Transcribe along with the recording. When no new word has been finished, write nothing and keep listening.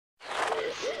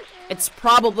It's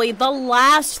probably the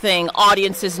last thing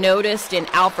audiences noticed in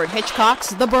Alfred Hitchcock's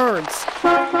The Birds.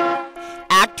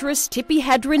 Actress Tippi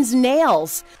Hedren's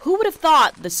nails. Who would have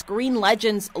thought the screen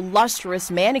legend's lustrous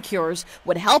manicures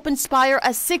would help inspire a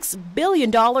 $6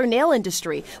 billion nail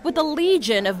industry with a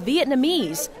legion of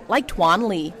Vietnamese like Tuan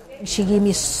Le? She gave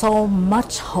me so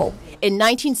much hope. In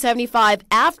 1975,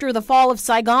 after the fall of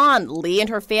Saigon, Lee and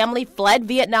her family fled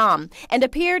Vietnam and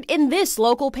appeared in this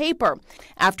local paper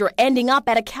after ending up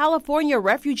at a California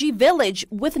refugee village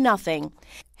with nothing.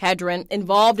 Hedren,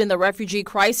 involved in the refugee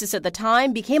crisis at the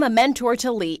time, became a mentor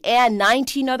to Lee and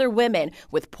 19 other women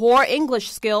with poor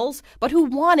English skills but who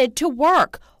wanted to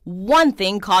work. One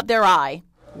thing caught their eye.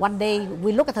 One day,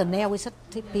 we looked at her nail. We said,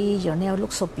 Tippi, your nail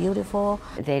looks so beautiful.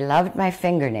 They loved my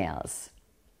fingernails.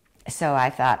 So I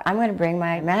thought, I'm going to bring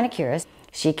my manicurist.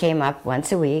 She came up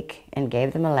once a week and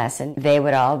gave them a lesson. They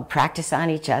would all practice on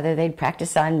each other. They'd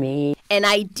practice on me. An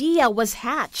idea was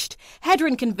hatched.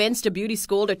 Hedren convinced a beauty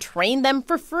school to train them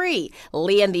for free.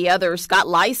 Lee and the others got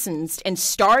licensed and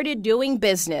started doing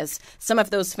business. Some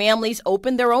of those families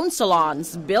opened their own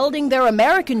salons, building their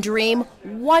American dream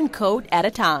one coat at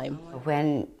a time.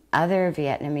 When other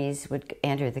Vietnamese would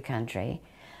enter the country,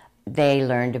 they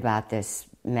learned about this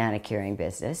manicuring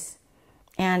business,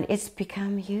 and it's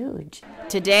become huge.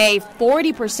 Today,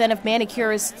 40% of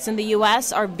manicurists in the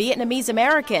U.S. are Vietnamese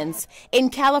Americans. In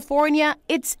California,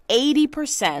 it's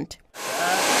 80%.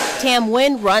 Tam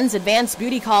Nguyen runs Advanced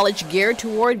Beauty College geared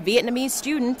toward Vietnamese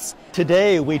students.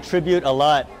 Today, we tribute a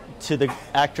lot to the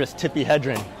actress Tippi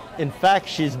Hedren. In fact,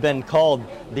 she's been called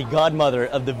the godmother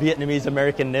of the Vietnamese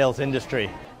American nails industry.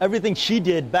 Everything she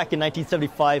did back in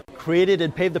 1975 created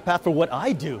and paved the path for what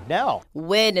I do now.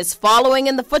 Nguyen is following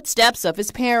in the footsteps of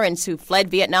his parents who fled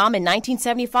Vietnam in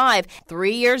 1975.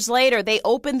 3 years later, they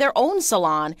opened their own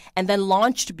salon and then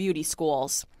launched beauty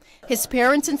schools. His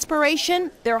parents' inspiration?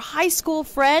 Their high school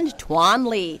friend, Tuan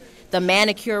Le, the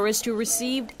manicurist who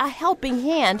received a helping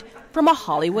hand from a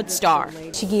Hollywood star.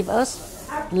 She gave us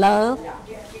love,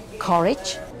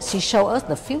 courage. She showed us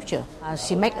the future.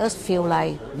 She made us feel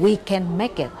like we can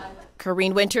make it.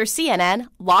 Corrine Winter, CNN,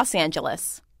 Los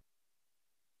Angeles.